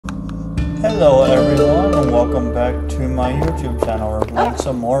Hello everyone and welcome back to my YouTube channel. We're playing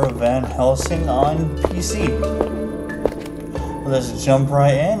some more Van Helsing on PC. Let's jump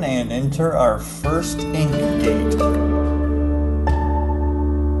right in and enter our first ink gate.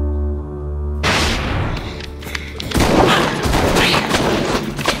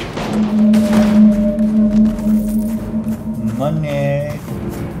 Money.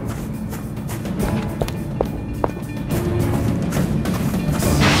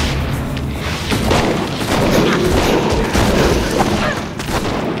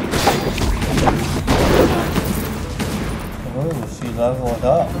 Level it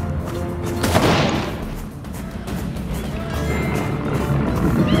up.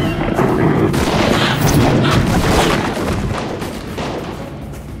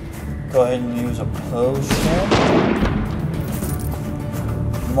 Go ahead and use a potion.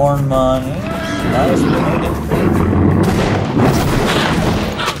 More money. Nice, we need it.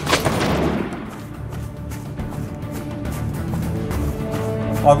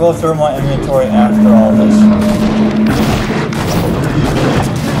 I'll go through my inventory after all this.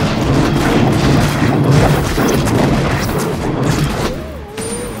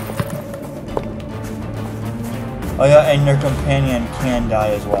 Oh yeah, and your companion can die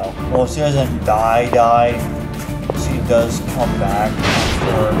as well. Well, she doesn't die, she does come back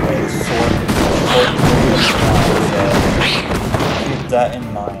after a short period of time, so keep that in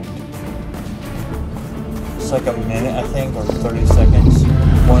mind. It's like a minute, I think, or 30 seconds.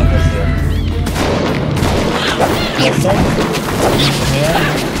 One of the two. I think you can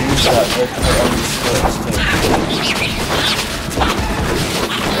use that with your own skills too.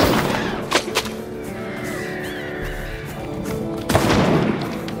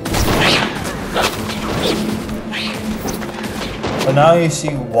 So now you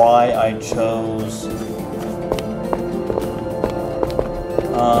see why I chose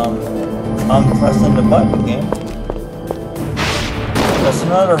I'm pressing the button game. That's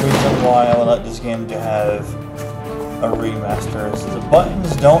another reason why I would like this game to have a remaster, is the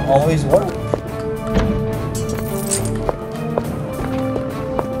buttons don't always work.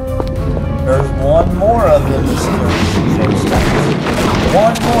 There's one more of them in the series.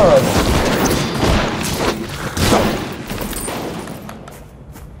 One more of them.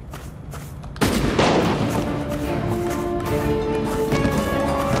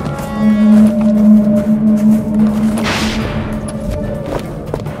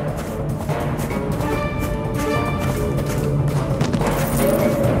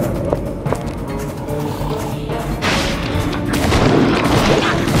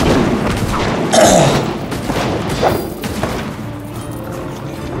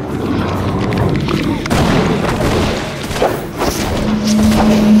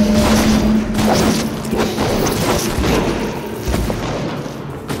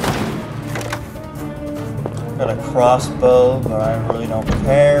 Got a crossbow, but I really don't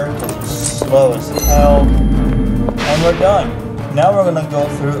care because it's slow as hell. And we're done. Now we're gonna go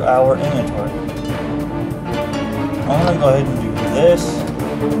through our inventory. I'm gonna go ahead and do this.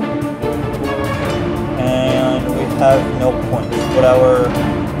 And we have no points, but our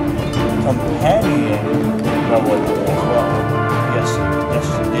companion leveled up as well. Yes,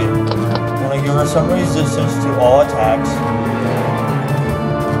 she did. I'm gonna give her some resistance to all attacks.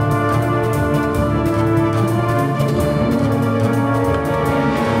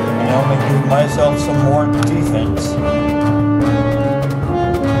 I'm gonna give myself some more defense.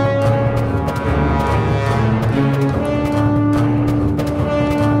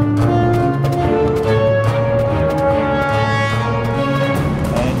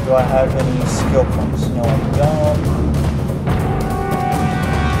 And do I have any skill points? No, I don't.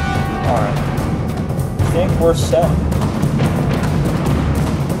 Alright. I think we're set.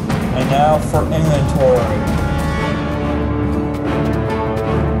 And now for inventory.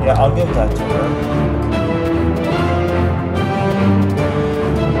 Yeah, I'll give that to her.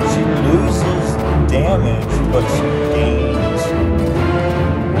 She loses damage, but she gains.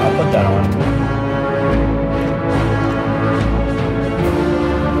 I'll put that on.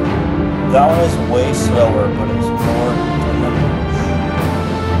 That one is way slower, but it's more damage.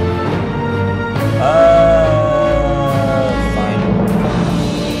 Fine.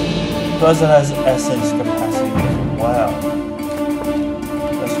 Plus it has essence capacity as well.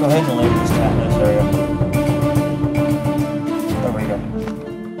 Go ahead and leave this down in this area. There we go.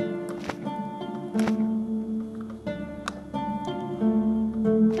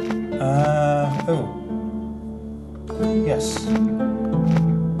 Oh. Yes.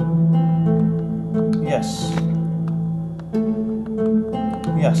 Yes.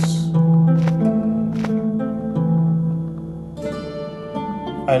 Yes.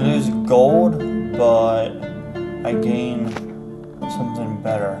 I lose gold, but I gain something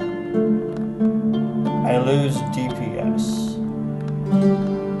better. I lose DPS,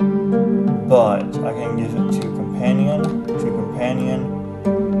 but I can give it to companion, and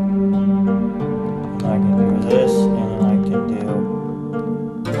I can do this, and then I can do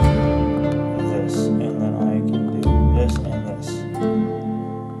this, and then I can do this and this.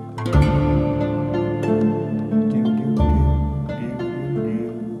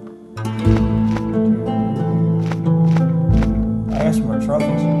 I got some more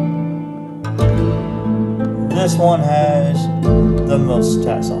trophies. This one has the most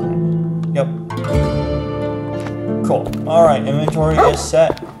stats on it. Yep. Cool. Alright, inventory is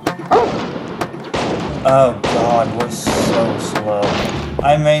set. Oh god, we're so slow.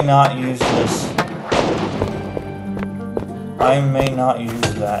 I may not use this. I may not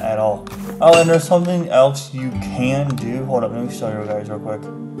use that at all. Oh, and there's something else you can do. Hold up, let me show you guys real quick.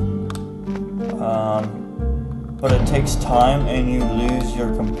 But it takes time and you lose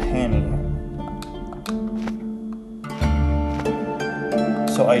your companion.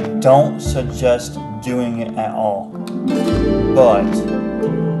 So I don't suggest doing it at all. But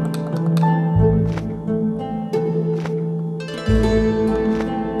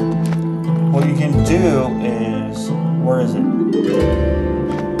what you can do is, where is it?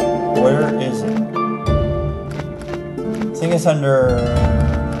 Where is it? I think it's under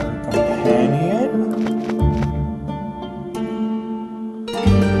companion.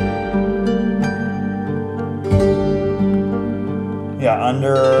 Yeah,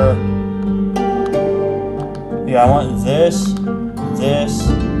 under... Yeah, I want this, this,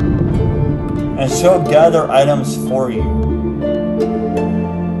 and she'll gather items for you.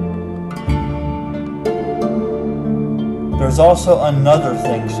 There's also another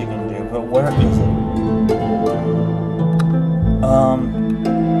thing she can do, but where is it?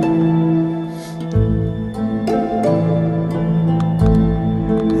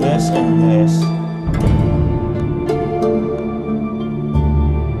 This and this.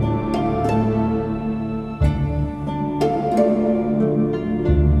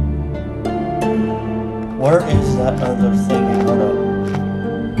 Where is that other thing? Hold up.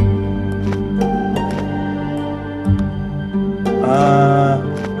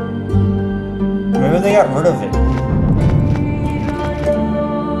 Maybe they got rid of it.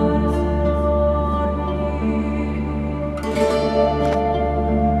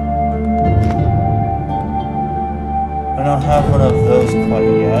 I don't have one of those quite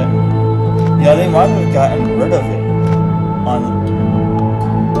yet. Yeah, they might have gotten rid of it on.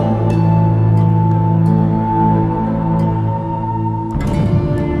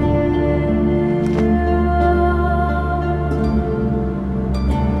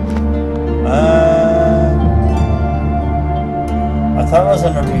 I thought it was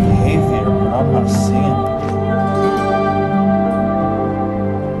under behavior, but I'm not seeing it.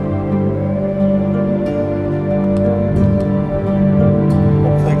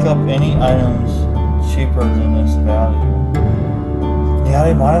 We'll pick up any items cheaper than this value. Yeah,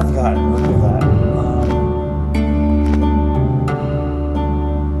 they might have gotten rid of that.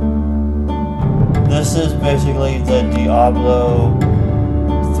 This is basically the Diablo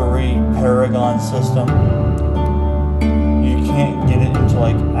 3 Paragon system. You can't get it until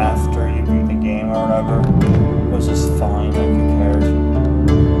like after you beat the game or whatever, which is fine, like who cares.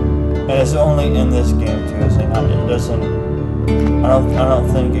 And it's only in this game too, so it doesn't, I don't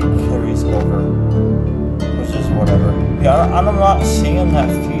think it carries over, which is whatever. Yeah, I'm not seeing that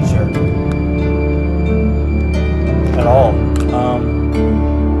feature at all.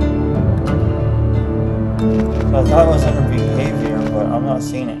 So I thought it was under behavior, but I'm not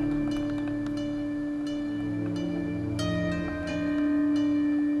seeing it.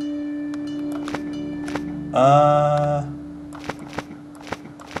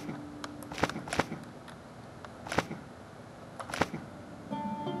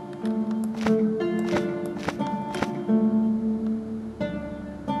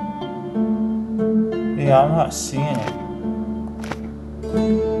 Yeah, I'm not seeing it.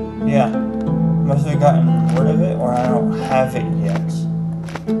 Yeah, must have gotten rid of it, or I don't have it yet.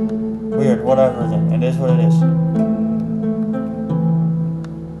 Weird, whatever then. It is what it is.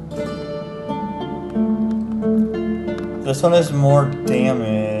 This one is more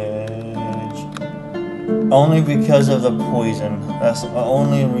damage. Only because of the poison. That's the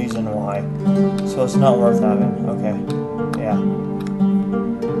only reason why. So it's not worth having. Okay. Yeah.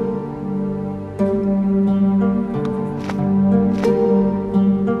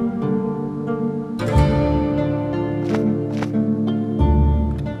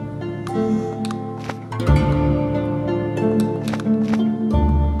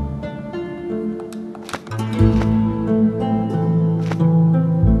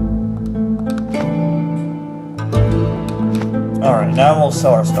 now we'll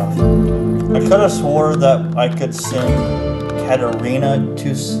sell our stuff. I could have swore that I could send Katarina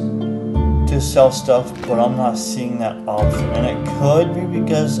to sell stuff, but I'm not seeing that option. And it could be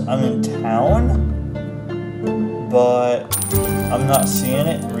because I'm in town, but I'm not seeing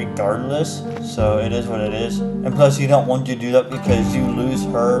it regardless. So it is what it is. And plus, you don't want to do that because you lose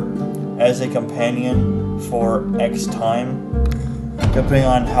her as a companion for X time, depending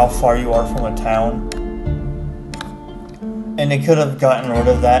on how far you are from a town. And they could have gotten rid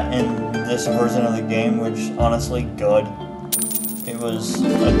of that in this version of the game, which honestly, good. It was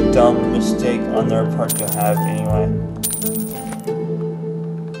a dumb mistake on their part to have anyway.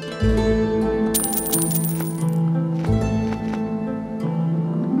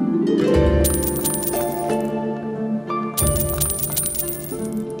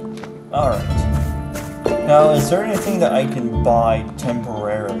 Alright. Now, is there anything that I can buy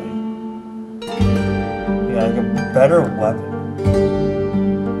temporarily? Yeah, like a better weapon.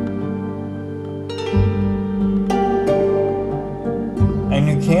 And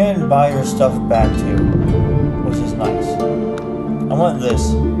you can buy your stuff back too, which is nice. I want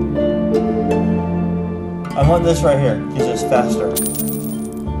this. I want this right here, because it's faster.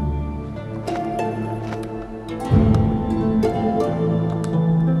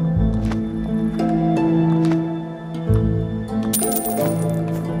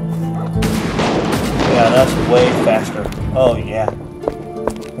 Yeah, that's way faster. Oh yeah.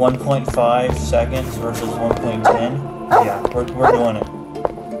 1.5 seconds versus 1.10. Yeah, we're doing it.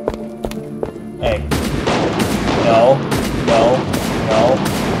 Hey. No. No. No.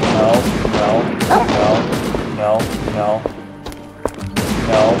 No. No. No. No.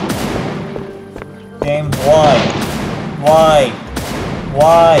 No. Game, why? Why?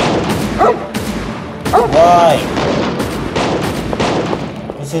 Why? Why?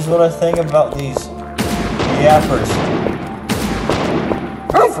 This is what I think about these yappers.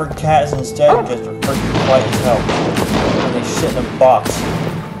 For cats instead, because they're freaking quiet as hell. And they shit in a box.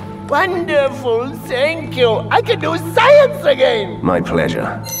 Wonderful, thank you. I can do science again. My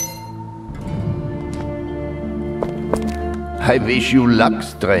pleasure. I wish you luck,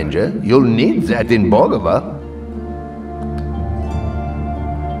 stranger. You'll need that in Bogova.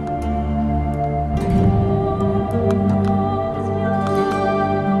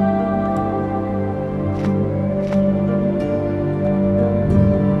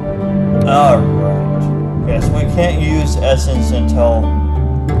 Alright. Okay, so we can't use essence until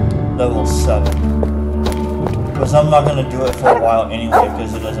level 7. Because I'm not going to do it for a while anyway,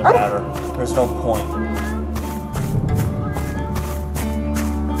 because it doesn't matter. There's no point.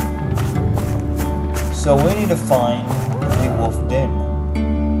 So we need to find the wolf den.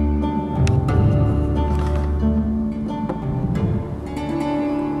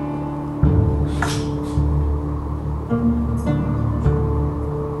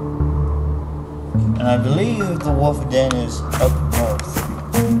 And I believe the wolf den is up north.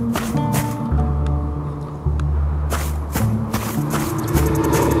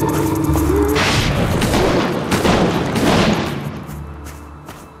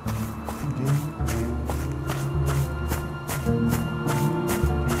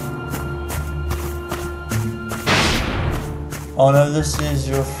 Oh no, this is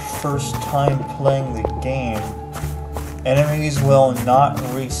your first time playing the game. Enemies will not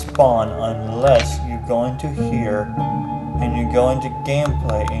respawn unless you go into here and you go into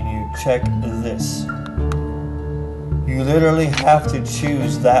gameplay and you check this. You literally have to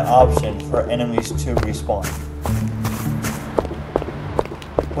choose that option for enemies to respawn.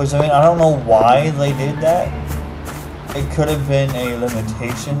 Which, I mean, I don't know why they did that. It could have been a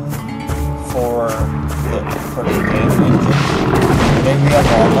limitation for the game engine. Maybe I'm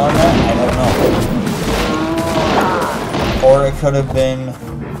wrong on that, I don't know. Or it could have been,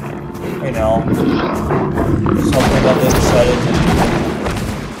 you know, something that they decided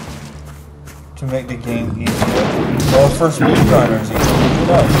to make the game easier. Or for speedrunners even, who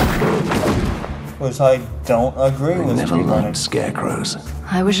knows? Which I don't agree with speedrunning. Scarecrows.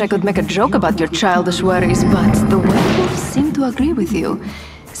 I wish I could make a joke about your childish worries, but the werewolves seem to agree with you.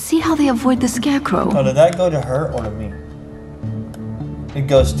 See how they avoid the scarecrow. Oh, did that go to her or to me? It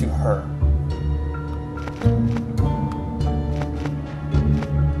goes to her.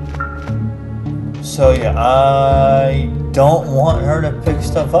 So yeah, I don't want her to pick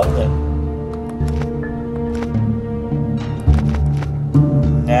stuff up then.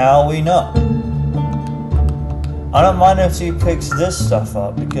 Now we know. I don't mind if she picks this stuff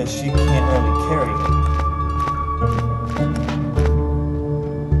up because she can't really carry it.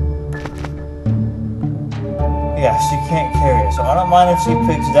 Yeah, she can't carry it, so I don't mind if she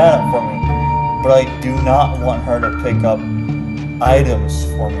picks that up for me. But I do not want her to pick up items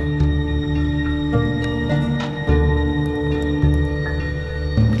for me.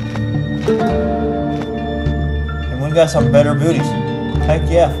 And we got some better booties. Heck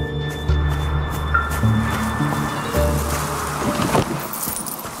yeah.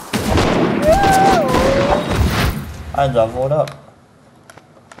 I leveled up.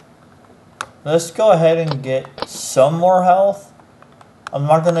 Let's go ahead and get some more health. I'm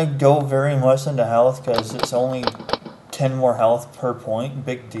not gonna go very much into health because it's only 10 more health per point.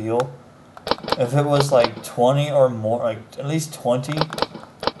 Big deal. If it was like 20 or more, like at least 20,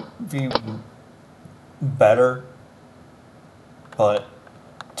 be better. But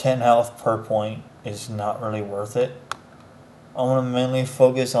 10 health per point is not really worth it. I want to mainly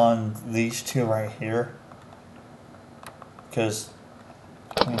focus on these two right here. Because,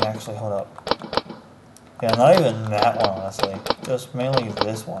 I mean, actually, hold up. Yeah, not even that one, honestly. Just mainly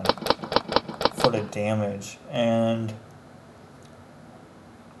this one. For the damage. And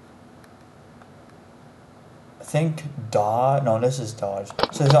I think dodge. No, this is dodge.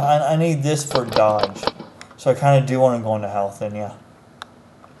 So I need this for dodge. So I kind of do want to go into health then, yeah.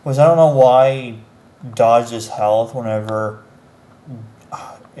 Because I don't know why dodge is health whenever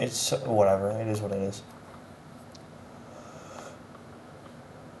it's whatever. It is what it is.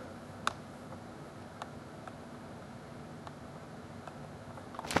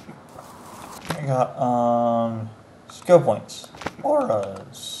 I got skill points.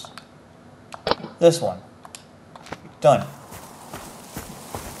 Auras. This one. Done.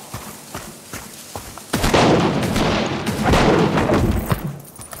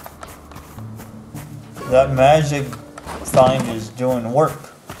 That magic thing is doing work.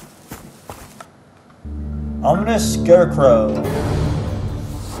 Ominous Scarecrow.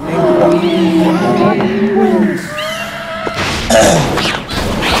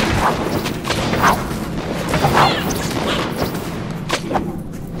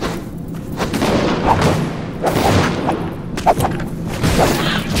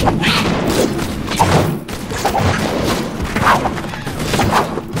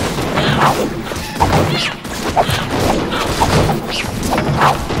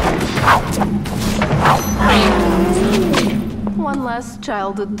 One less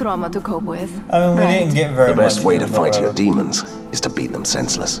childhood trauma to cope with. I mean, we didn't get very much. The best way to fight your demons is to beat them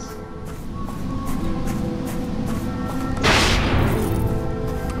senseless.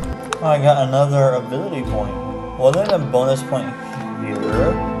 I got another ability point. Well, then a bonus point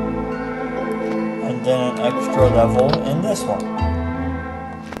here. And then an extra level in this one.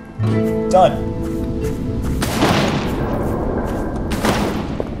 Done.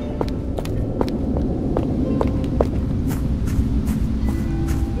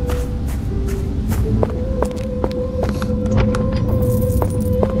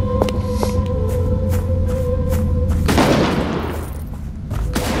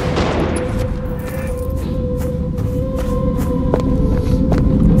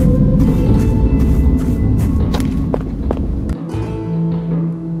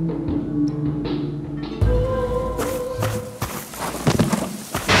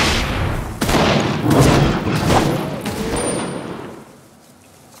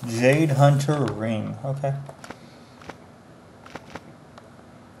 Jade Hunter Ring. Okay.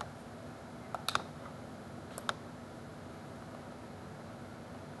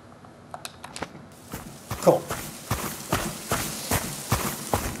 Cool.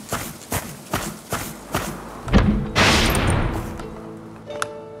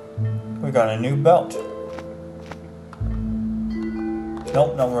 We got a new belt.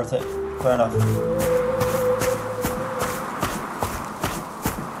 Nope, not worth it. Fair enough.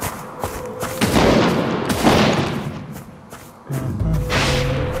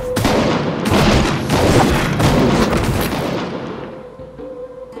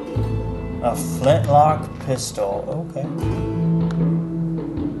 A flintlock pistol, okay.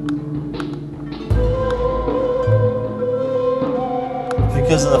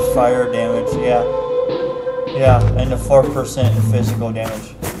 Because of the fire damage, yeah. Yeah, and the 4% physical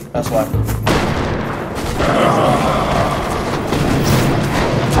damage. That's why.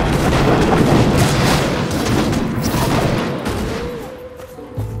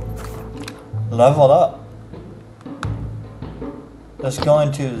 Leveled up. Let's go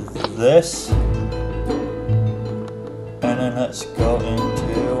into this, and then let's go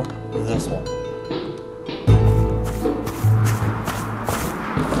into this one.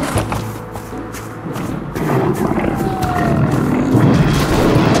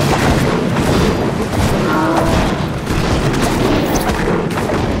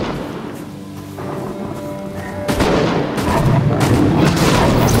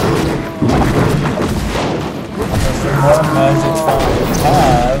 There's some more magic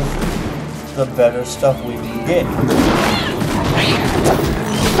the better stuff we can get.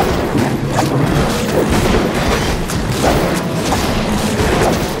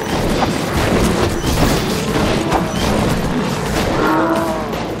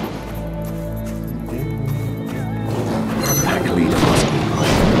 Pack leader must be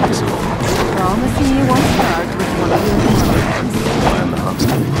behind this. Promise me you won't start with one of your hands. I am the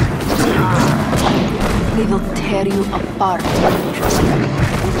hunter. They will tear you apart. Trust me.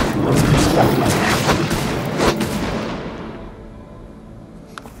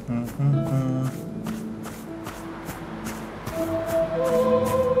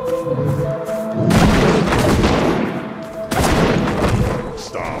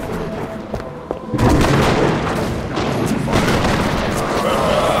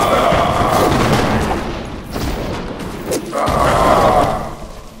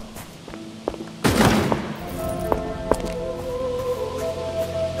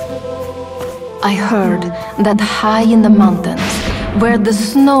 I heard that high in the mountains, where the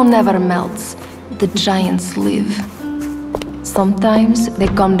snow never melts, the giants live. Sometimes they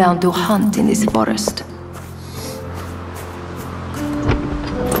come down to hunt in this forest.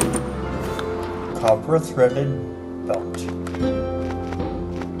 Copper threaded belt.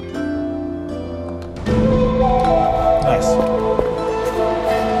 Nice.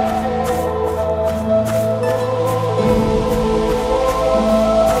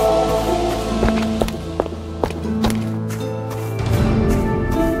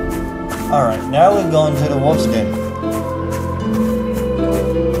 Alright, now we go into the wolf's den.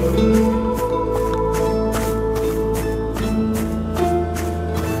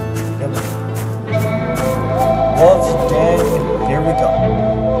 Yep. Wolf's den, here we go.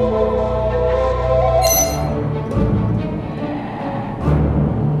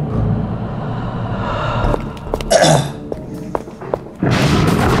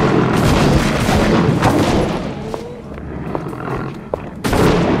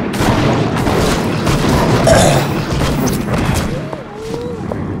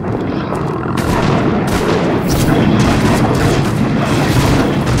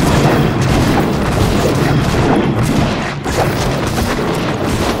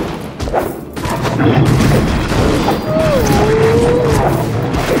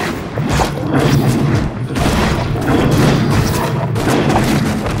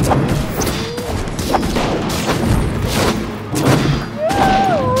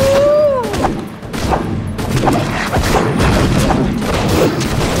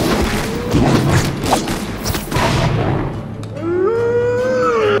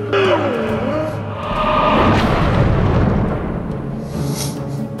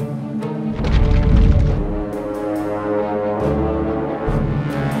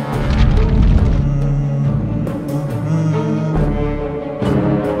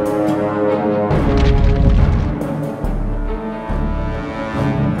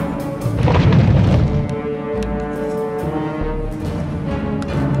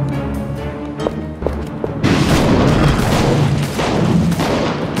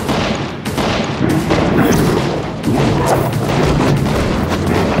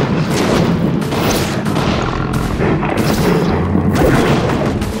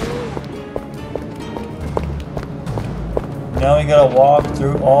 Now we gotta walk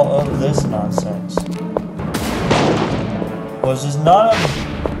through all of this nonsense. Which is not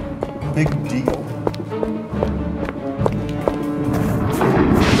a big deal.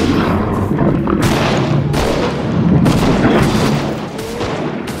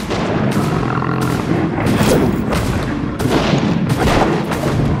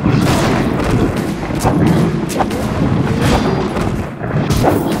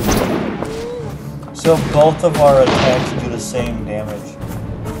 So both of our attacks do the same damage.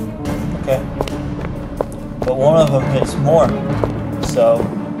 Okay. But one of them hits more. So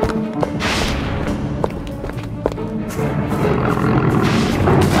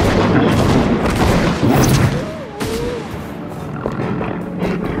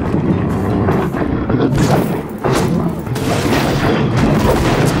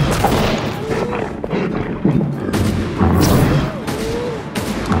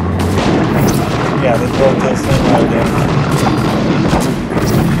yeah, they both do the same amount of damage.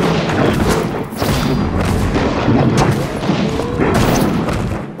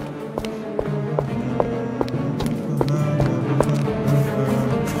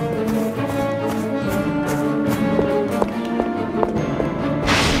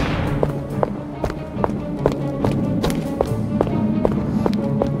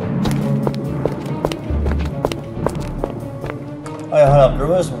 Oh yeah, hold up, there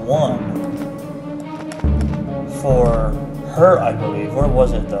was one for her, I believe. Where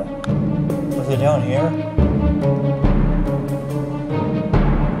was it though? it down here?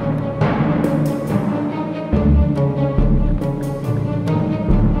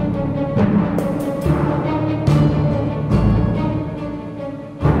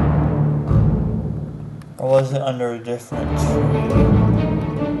 Or was it under a different tree?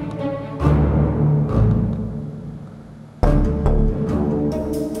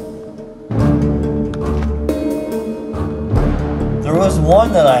 There was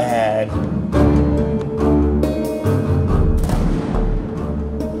one that I had.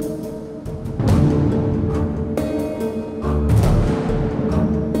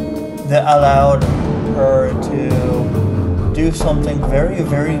 That allowed her to do something very,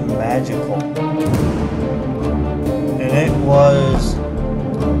 very magical. And it was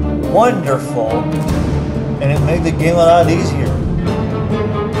wonderful. And it made the game a lot easier.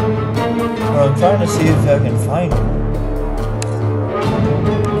 But I'm trying to see if I can find it.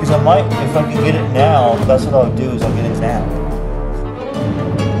 Because I might, if I can get it now, that's what I'll do, is I'll get it now.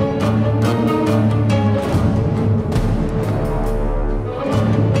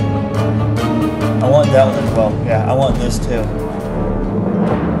 I want that one as well. Yeah, I want this too.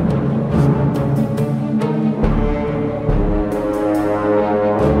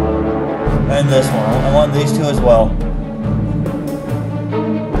 And this one. I want these two as well.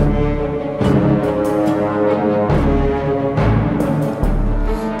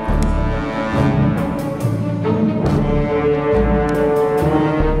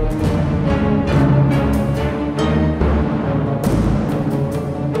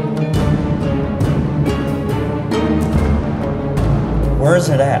 Where is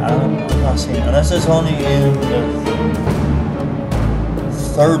it at? I'm not seeing it. Unless it's only in the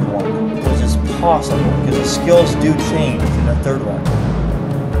third one, which is possible, because the skills do change in the third one.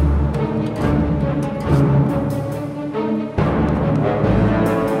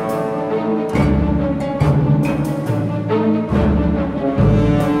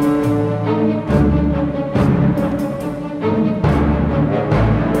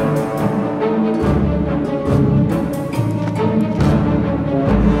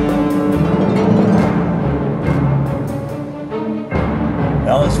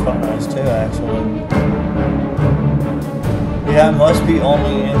 That was quite nice too, actually. Yeah, it must be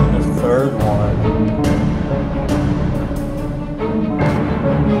only in the third one.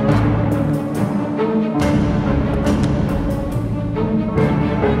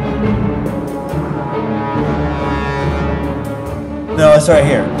 No, it's right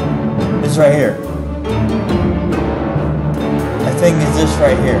here. It's right here. I think it's this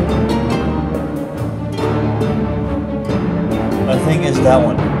right here. I think it's that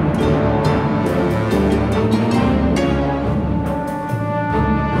one.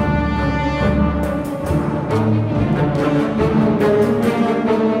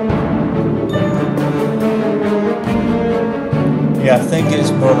 Yeah, I think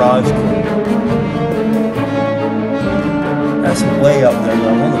it's Mirage Queen. That's way up there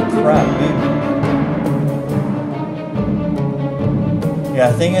though. Holy crap, dude. Yeah,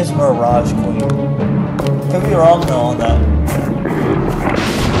 I think it's Mirage Queen. Could be wrong though on that.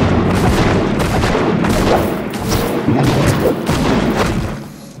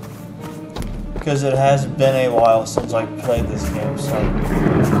 Because it has been a while since I played this game, so...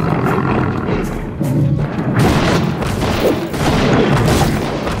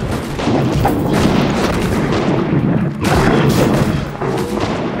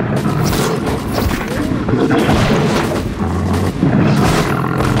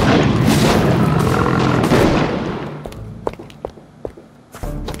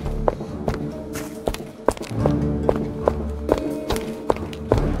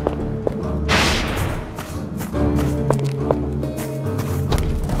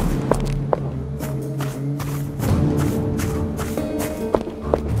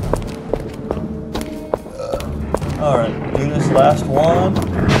 Alright, do this last one.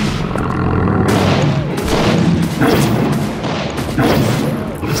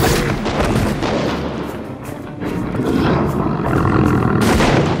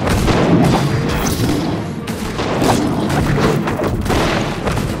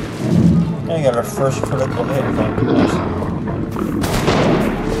 I got our first critical hit, thank goodness.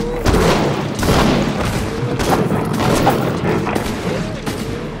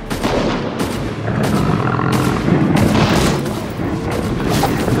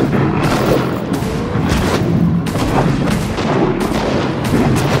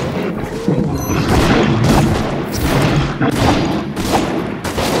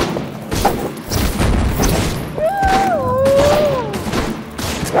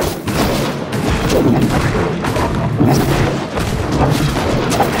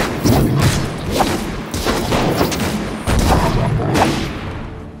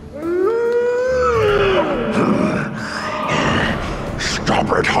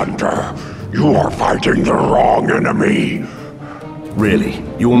 You are fighting the wrong enemy. Really?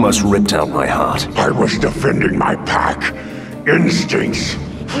 You almost ripped out my heart. I was defending my pack. Instincts.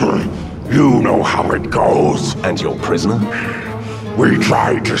 You know how it goes. And your prisoner? We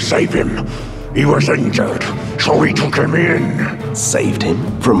tried to save him. He was injured, so we took him in. Saved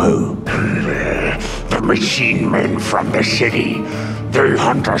him? From who? The machine men from the city. They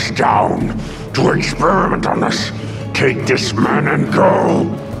hunt us down to experiment on us. Take this man and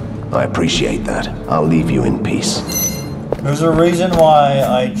go. I appreciate that. I'll leave you in peace. There's a reason why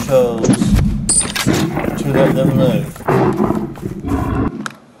I chose to let them live.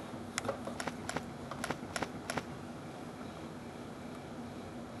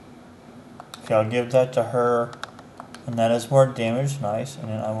 Okay, I'll give that to her. And that is more damage, nice. And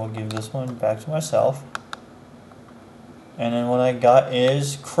then I will give this one back to myself. And then what I got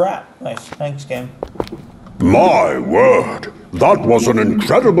is crap. Nice, thanks game. My word! That was an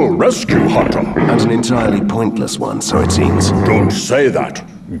incredible rescue, Hunter. And an entirely pointless one, so it seems. Don't say that.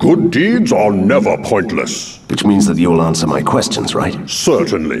 Good deeds are never pointless. Which means that you'll answer my questions, right?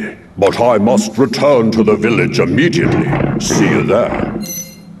 Certainly. But I must return to the village immediately. See you there.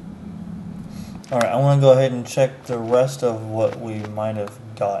 Alright, I want to go ahead and check the rest of what we might have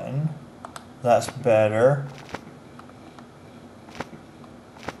gotten. That's better.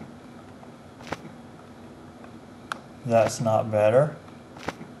 That's not better.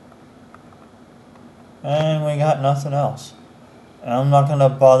 And we got nothing else. And I'm not going to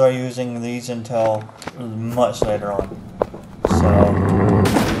bother using these until much later on. So,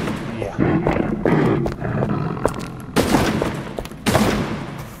 yeah.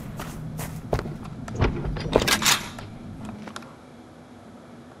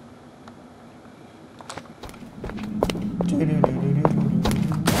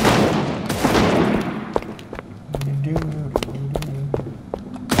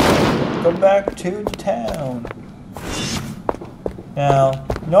 Go back to town. Now,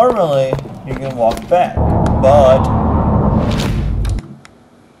 normally you can walk back, but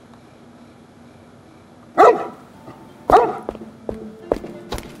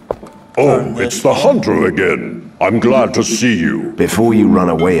oh, it's the hunter again. I'm glad to see you. Before you run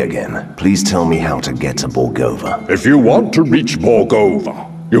away again, please tell me how to get to Borgova. If you want to reach Borgova,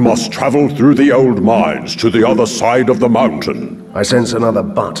 you must travel through the old mines to the other side of the mountain. I sense another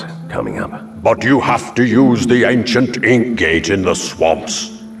but coming up. But you have to use the ancient ink gate in the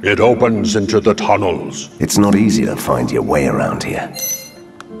swamps. It opens into the tunnels. It's not easy to find your way around here.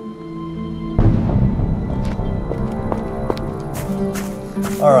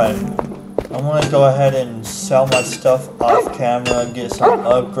 alright. I'm gonna go ahead and sell my stuff off camera, get some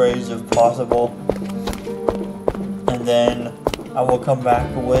upgrades if possible. And then I will come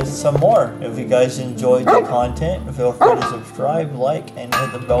back with some more. If you guys enjoyed the content, feel free to subscribe, like, and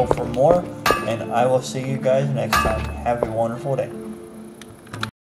hit the bell for more. And I will see you guys next time. Have a wonderful day.